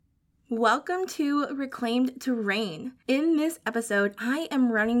Welcome to Reclaimed to Reign. In this episode, I am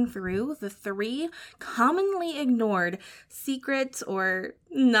running through the 3 commonly ignored secrets or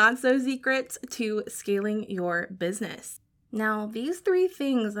not so secrets to scaling your business. Now, these 3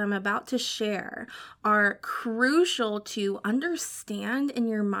 things I'm about to share are crucial to understand in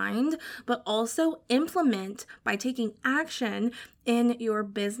your mind, but also implement by taking action in your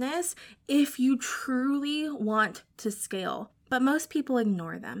business if you truly want to scale. But most people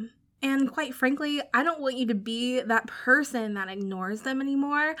ignore them. And quite frankly, I don't want you to be that person that ignores them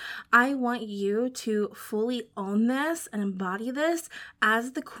anymore. I want you to fully own this and embody this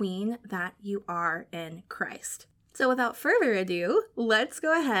as the queen that you are in Christ. So without further ado, let's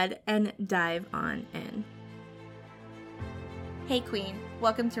go ahead and dive on in. Hey Queen,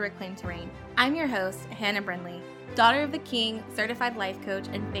 welcome to to Reign. I'm your host, Hannah Brindley, daughter of the King, certified life coach,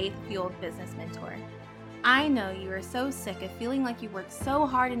 and faith-fueled business mentor. I know you are so sick of feeling like you work so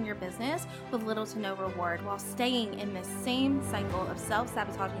hard in your business with little to no reward while staying in this same cycle of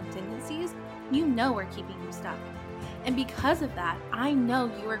self-sabotaging tendencies you know are keeping you stuck. And because of that, I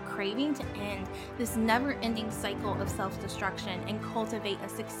know you are craving to end this never-ending cycle of self-destruction and cultivate a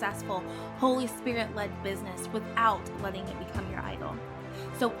successful, Holy Spirit-led business without letting it become your idol.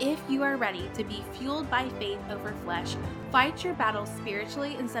 So if you are ready to be fueled by faith over flesh, fight your battles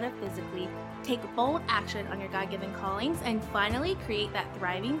spiritually instead of physically, take bold action on your God-given callings, and finally create that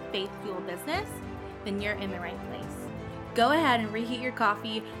thriving faith-fueled business, then you're in the right place. Go ahead and reheat your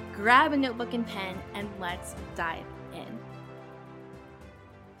coffee, grab a notebook and pen, and let's dive in.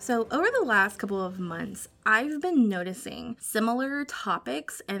 So over the last couple of months, I've been noticing similar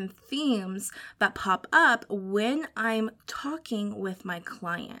topics and themes that pop up when I'm talking with my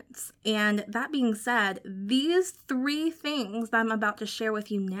clients. And that being said, these 3 things that I'm about to share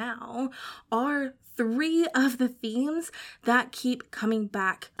with you now are 3 of the themes that keep coming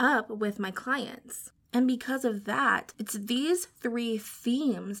back up with my clients. And because of that, it's these 3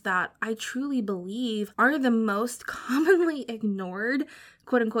 themes that I truly believe are the most commonly ignored,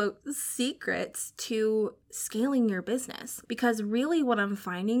 quote unquote, secrets to scaling your business. Because really what I'm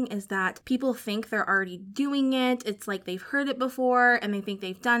finding is that people think they're already doing it. It's like they've heard it before and they think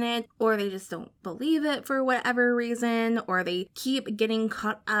they've done it, or they just don't believe it for whatever reason, or they keep getting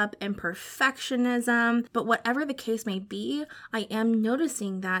caught up in perfectionism. But whatever the case may be, I am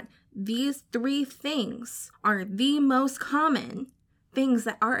noticing that these 3 things are the most common things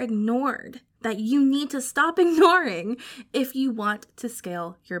that are ignored that you need to stop ignoring if you want to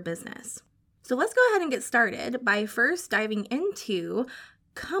scale your business. So let's go ahead and get started by first diving into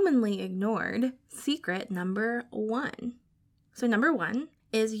commonly ignored secret number 1. So number 1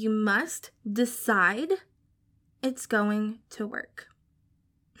 is you must decide it's going to work.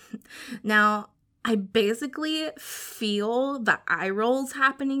 Now, I basically feel the eye rolls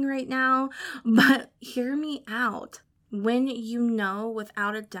happening right now, but hear me out. When you know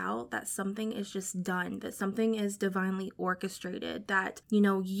without a doubt that something is just done, that something is divinely orchestrated, that,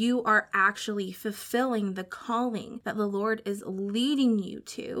 you are actually fulfilling the calling that the Lord is leading you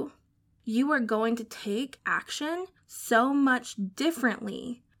to, you are going to take action so much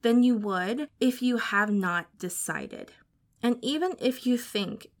differently than you would if you have not decided. And even if you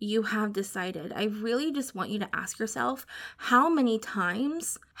think you have decided, I really just want you to ask yourself, how many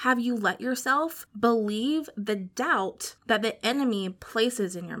times have you let yourself believe the doubt that the enemy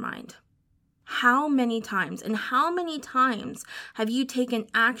places in your mind? How many times? And how many times have you taken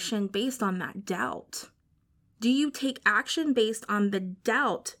action based on that doubt? Do you take action based on the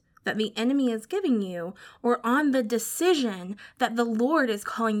doubt that the enemy is giving you, or on the decision that the Lord is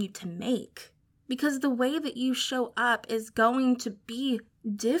calling you to make? Because the way that you show up is going to be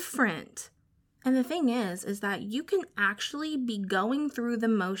different. And the thing is that you can actually be going through the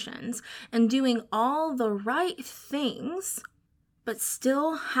motions and doing all the right things, but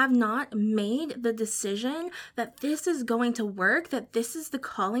still have not made the decision that this is going to work, that this is the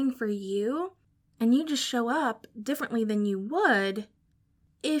calling for you. And you just show up differently than you would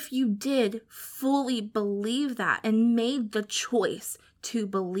if you did fully believe that and made the choice to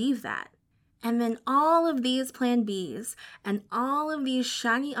believe that. And then all of these plan Bs and all of these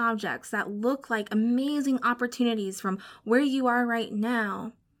shiny objects that look like amazing opportunities from where you are right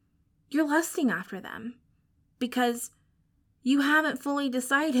now, you're lusting after them because you haven't fully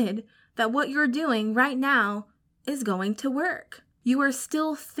decided that what you're doing right now is going to work. You are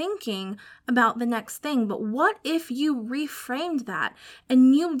still thinking about the next thing, but what if you reframed that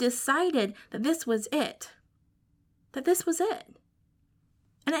and you decided that this was it? That this was it.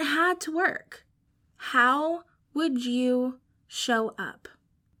 And it had to work. How would you show up?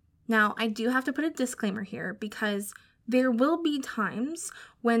 Now, I do have to put a disclaimer here because there will be times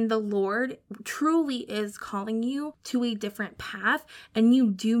when the Lord truly is calling you to a different path and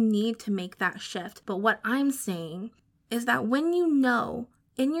you do need to make that shift. But what I'm saying is that when you know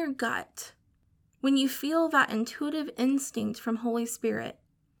in your gut, when you feel that intuitive instinct from Holy Spirit,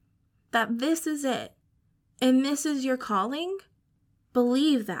 that this is it and this is your calling,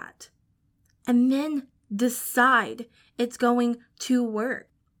 believe that. And then decide it's going to work.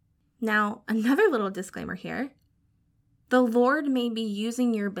 Now, another little disclaimer here. The Lord may be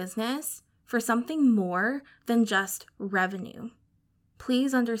using your business for something more than just revenue.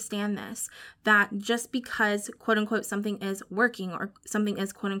 Please understand this, that just because, quote unquote, something is working or something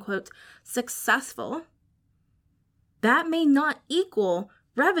is, quote unquote, successful, that may not equal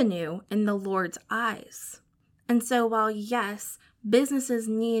revenue in the Lord's eyes. And so while yes, businesses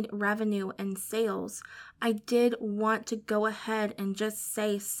need revenue and sales, I did want to go ahead and just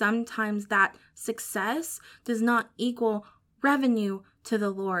say sometimes that success does not equal revenue to the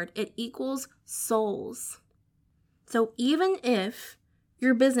Lord. It equals souls. So even if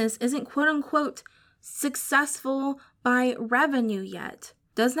your business isn't quote unquote successful by revenue yet,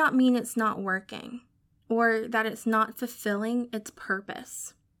 does not mean it's not working or that it's not fulfilling its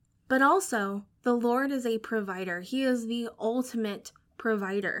purpose. But also, the Lord is a provider. He is the ultimate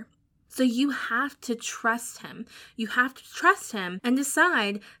provider. So you have to trust him. You have to trust him and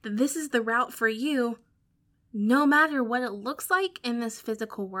decide that this is the route for you, no matter what it looks like in this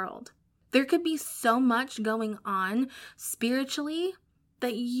physical world. There could be so much going on spiritually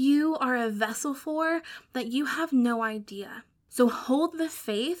that you are a vessel for that you have no idea. So hold the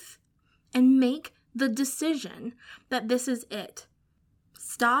faith and make the decision that this is it.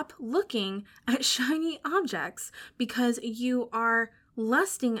 Stop looking at shiny objects because you are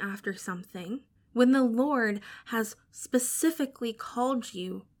lusting after something when the Lord has specifically called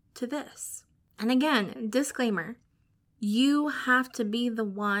you to this. And again, disclaimer, you have to be the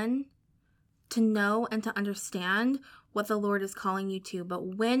one to know and to understand what the Lord is calling you to.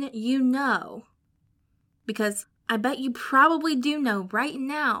 But when you know, because I bet you probably do know right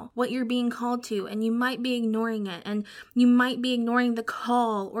now what you're being called to, and you might be ignoring it, and you might be ignoring the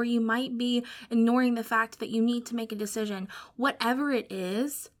call, or you might be ignoring the fact that you need to make a decision. Whatever it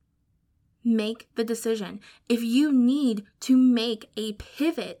is, make the decision. If you need to make a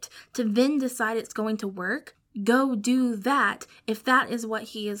pivot to then decide it's going to work, go do that if that is what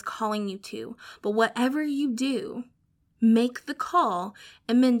he is calling you to. But whatever you do, make the call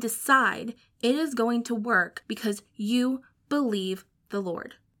and then decide it is going to work because you believe the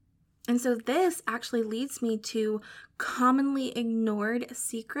Lord. And so this actually leads me to commonly ignored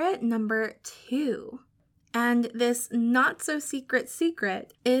secret number 2. And this not so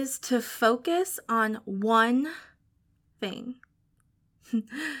secret is to focus on one thing.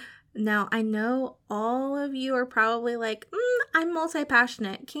 Now, I know all of you are probably like, I'm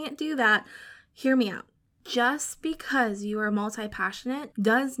multi-passionate, can't do that. Hear me out. Just because you are multi-passionate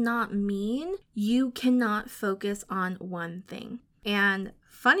does not mean you cannot focus on one thing. And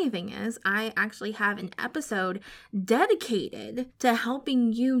funny thing is, I actually have an episode dedicated to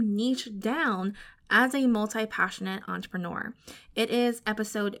helping you niche down as a multi-passionate entrepreneur. It is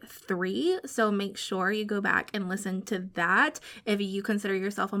episode 3, so make sure you go back and listen to that if you consider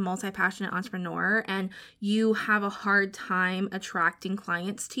yourself a multi-passionate entrepreneur and you have a hard time attracting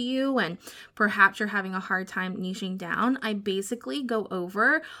clients to you and perhaps you're having a hard time niching down. I basically go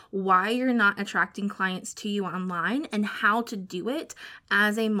over why you're not attracting clients to you online and how to do it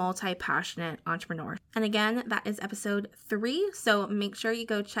as a multi-passionate entrepreneur. And again, that is episode 3, so make sure you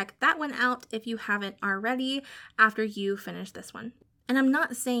go check that one out if you haven't already after you finish this one. And I'm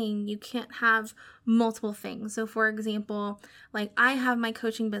not saying you can't have multiple things. So for example, like I have my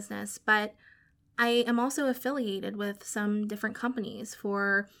coaching business, but I am also affiliated with some different companies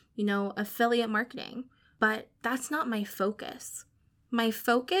for, affiliate marketing. But that's not my focus. My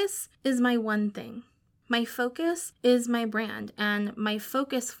focus is my one thing. My focus is my brand. And my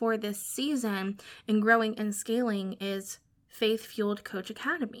focus for this season in growing and scaling is Faith Fueled Coach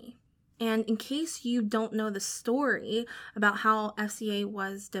Academy. And in case you don't know the story about how FCA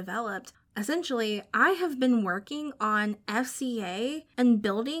was developed, essentially, I have been working on FCA and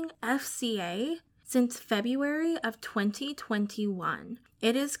building FCA since February of 2021.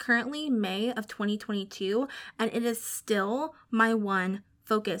 It is currently May of 2022, and it is still my one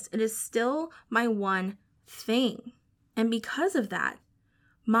focus. It is still my one thing. And because of that,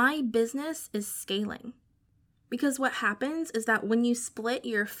 my business is scaling. Because what happens is that when you split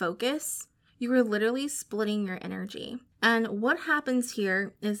your focus, you are literally splitting your energy. And what happens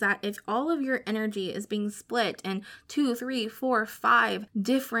here is that if all of your energy is being split in 2, 3, 4, 5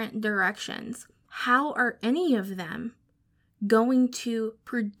 different directions, how are any of them going to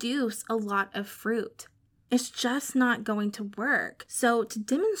produce a lot of fruit. It's just not going to work. So to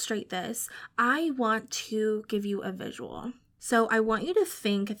demonstrate this, I want to give you a visual. So I want you to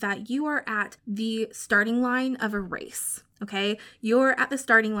think that you are at the starting line of a race, okay? You're at the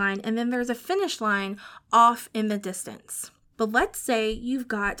starting line and then there's a finish line off in the distance. But let's say you've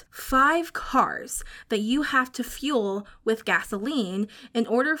got 5 cars that you have to fuel with gasoline in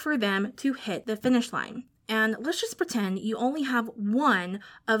order for them to hit the finish line. And let's just pretend you only have one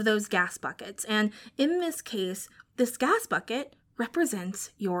of those gas buckets. And in this case, this gas bucket represents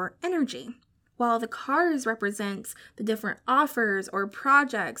your energy, while the cars represents the different offers or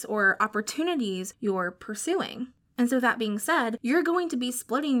projects or opportunities you're pursuing. And so that being said, you're going to be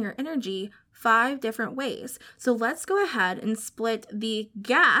splitting your energy 5 different ways. So let's go ahead and split the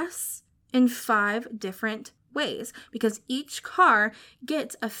gas in 5 different ways, because each car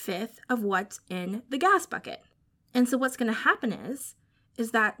gets a fifth of what's in the gas bucket. And so what's going to happen is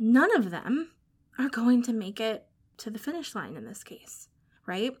that none of them are going to make it to the finish line in this case,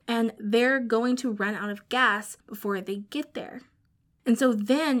 right? And they're going to run out of gas before they get there. And so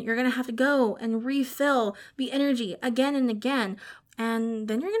then you're going to have to go and refill the energy again and again. And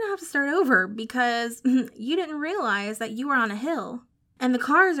then you're going to have to start over because you didn't realize that you were on a hill and the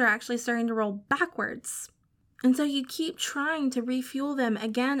cars are actually starting to roll backwards. And so you keep trying to refuel them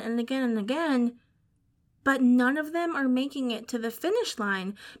again and again and again, but none of them are making it to the finish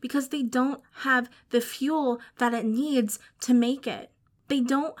line because they don't have the fuel that it needs to make it. They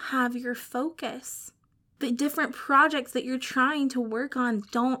don't have your focus. The different projects that you're trying to work on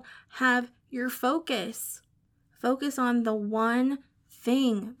don't have your focus. Focus on the one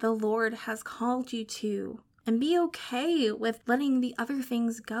thing the Lord has called you to. And be okay with letting the other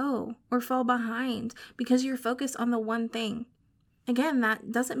things go or fall behind because you're focused on the one thing. Again,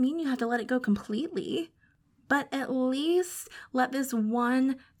 that doesn't mean you have to let it go completely, but at least let this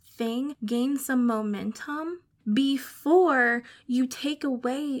one thing gain some momentum before you take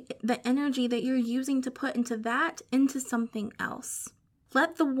away the energy that you're using to put into that into something else.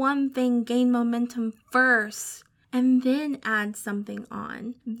 Let the one thing gain momentum first, and then add something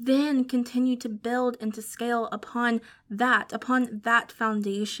on. Then continue to build and to scale upon that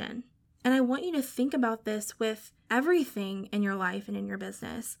foundation. And I want you to think about this with everything in your life and in your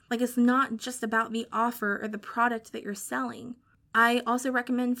business. Like, it's not just about the offer or the product that you're selling. I also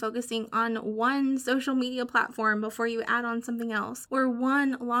recommend focusing on one social media platform before you add on something else, or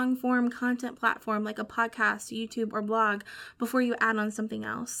one long-form content platform like a podcast, YouTube, or blog before you add on something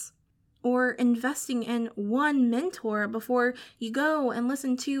else. Or investing in one mentor before you go and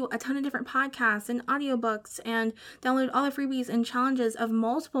listen to a ton of different podcasts and audiobooks and download all the freebies and challenges of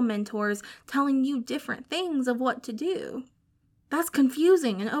multiple mentors telling you different things of what to do. That's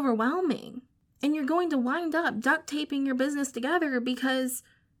confusing and overwhelming. And you're going to wind up duct taping your business together because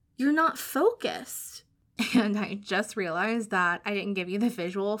you're not focused. And I just realized that I didn't give you the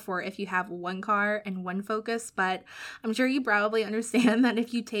visual for if you have one car and one focus, but I'm sure you probably understand that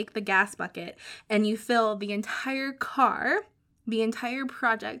if you take the gas bucket and you fill the entire car, the entire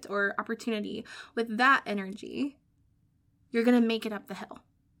project or opportunity with that energy, you're going to make it up the hill,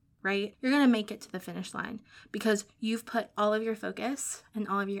 right? You're going to make it to the finish line because you've put all of your focus and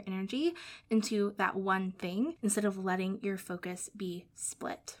all of your energy into that one thing instead of letting your focus be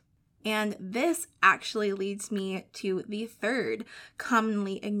split. And this actually leads me to the third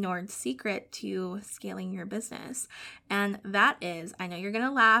commonly ignored secret to scaling your business. And that is, I know you're going to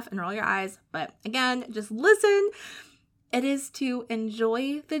laugh and roll your eyes, but again, just listen. It is to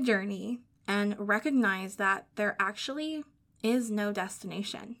enjoy the journey and recognize that there actually is no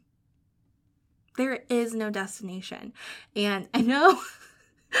destination. There is no destination. And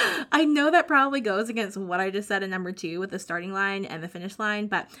I know that probably goes against what I just said in number 2 with the starting line and the finish line.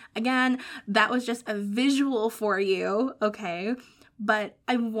 But again, that was just a visual for you, okay? But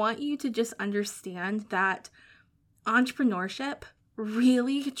I want you to just understand that entrepreneurship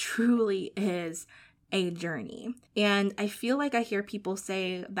really, truly is a journey. And I feel like I hear people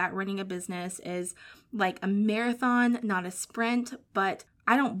say that running a business is like a marathon, not a sprint, but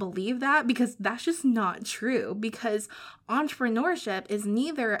I don't believe that because that's just not true, because entrepreneurship is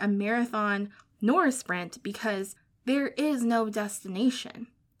neither a marathon nor a sprint because there is no destination.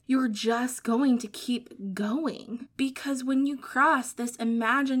 You're just going to keep going because when you cross this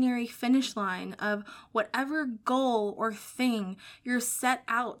imaginary finish line of whatever goal or thing you're set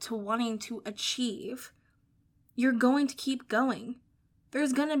out to wanting to achieve, you're going to keep going.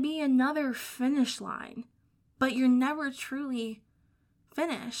 There's going to be another finish line, but you're never truly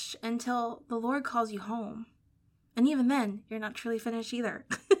finished until the Lord calls you home. And even then, you're not truly finished either.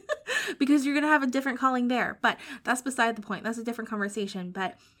 because you're going to have a different calling there. But that's beside the point. That's a different conversation.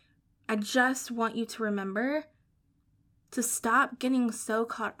 But I just want you to remember to stop getting so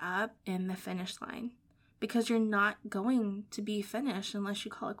caught up in the finish line, because you're not going to be finished unless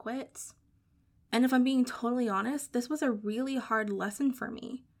you call it quits. And if I'm being totally honest, this was a really hard lesson for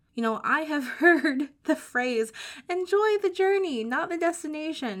me. You know, I have heard the phrase, enjoy the journey, not the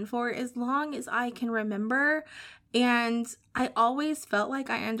destination, for as long as I can remember. And I always felt like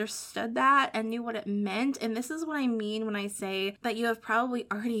I understood that and knew what it meant. And this is what I mean when I say that you have probably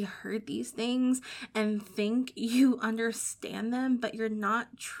already heard these things and think you understand them, but you're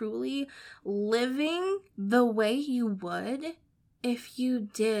not truly living the way you would if you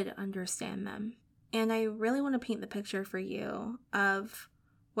did understand them. And I really want to paint the picture for you of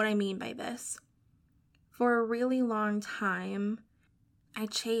what I mean by this. For a really long time, I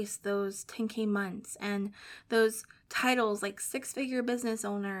chased those 10K months and those titles like 6-figure business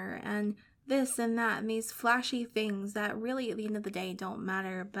owner and this and that and these flashy things that really at the end of the day don't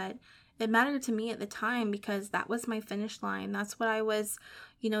matter. But it mattered to me at the time because that was my finish line. That's what I was,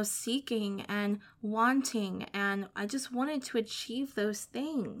 seeking and wanting. And I just wanted to achieve those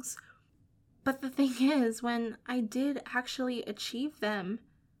things. But the thing is, when I did actually achieve them,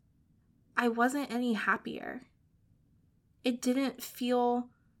 I wasn't any happier. It didn't feel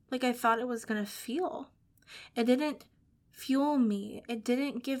like I thought it was going to feel. It didn't fuel me. It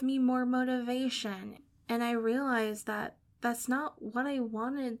didn't give me more motivation. And I realized that that's not what I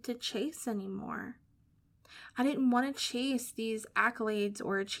wanted to chase anymore. I didn't want to chase these accolades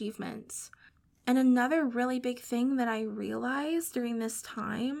or achievements. And another really big thing that I realized during this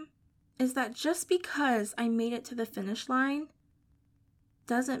time is that just because I made it to the finish line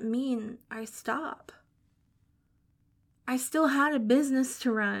doesn't mean I stop. I still had a business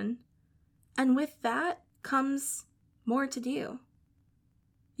to run, and with that comes more to do.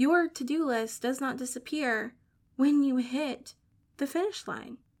 Your to-do list does not disappear when you hit the finish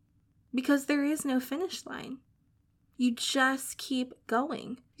line, because there is no finish line. You just keep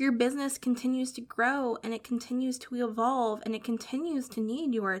going. Your business continues to grow, and it continues to evolve, and it continues to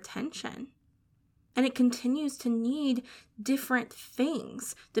need your attention. And it continues to need different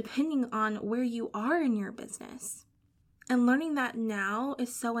things depending on where you are in your business. And learning that now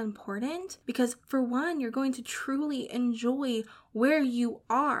is so important because, for one, you're going to truly enjoy where you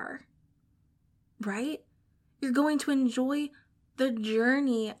are, right? You're going to enjoy the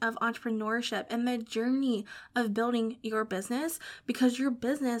journey of entrepreneurship and the journey of building your business, because your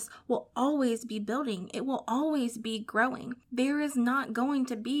business will always be building. It will always be growing. There is not going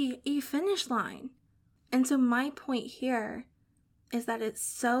to be a finish line. And so my point here is that it's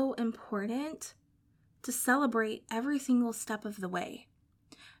so important to celebrate every single step of the way,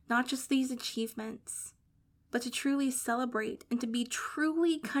 not just these achievements, but to truly celebrate and to be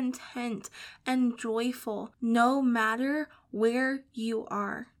truly content and joyful no matter where you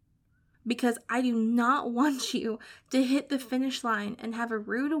are. Because I do not want you to hit the finish line and have a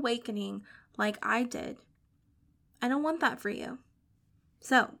rude awakening like I did. I don't want that for you.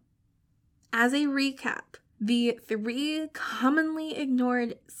 So, as a recap, the 3 commonly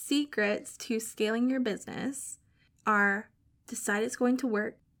ignored secrets to scaling your business are: decide it's going to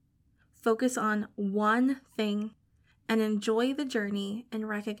work, focus on one thing, and enjoy the journey and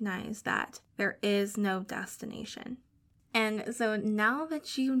recognize that there is no destination. And so now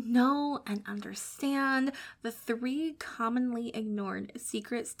that you know and understand the 3 commonly ignored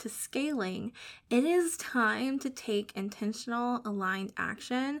secrets to scaling, it is time to take intentional, aligned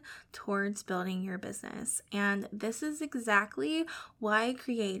action towards building your business. And this is exactly why I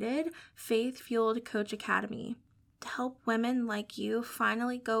created Faith Fueled Coach Academy, to help women like you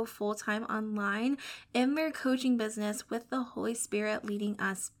finally go full-time online in their coaching business with the Holy Spirit leading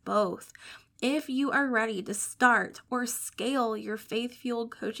us both. If you are ready to start or scale your faith-fueled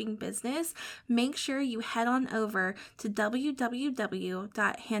coaching business, make sure you head on over to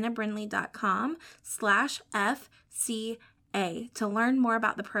www.hannahbrindley.com/FCA to learn more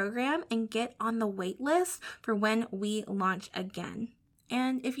about the program and get on the wait list for when we launch again.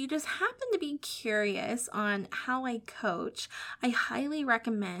 And if you just happen to be curious on how I coach, I highly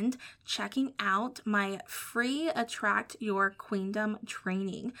recommend checking out my free Attract Your Queendom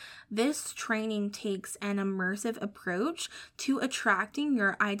training. This training takes an immersive approach to attracting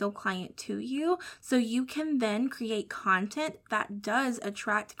your ideal client to you, so you can then create content that does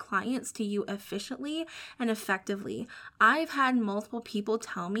attract clients to you efficiently and effectively. I've had multiple people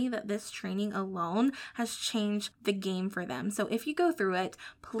tell me that this training alone has changed the game for them. So if you go through it,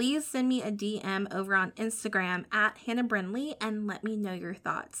 please send me a DM over on Instagram at Hannah Brindley and let me know your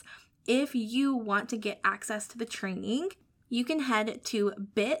thoughts. If you want to get access to the training, you can head to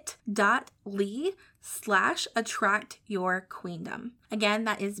bit.ly/attractyourqueendom. Again,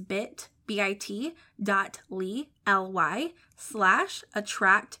 that is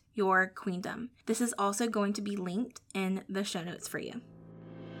bit.ly/attractyourqueendom. This is also going to be linked in the show notes for you.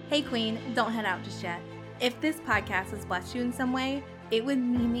 Hey Queen, don't head out just yet. If this podcast has blessed you in some way, it would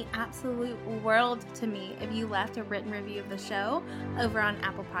mean the absolute world to me if you left a written review of the show over on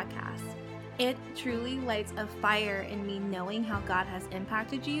Apple Podcasts. It truly lights a fire in me knowing how God has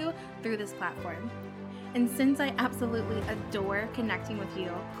impacted you through this platform. And since I absolutely adore connecting with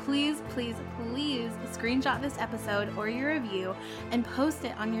you, please, please, please screenshot this episode or your review and post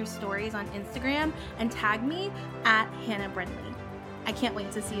it on your stories on Instagram and tag me at Hannah Brindley. I can't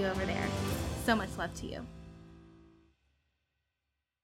wait to see you over there. So much love to you.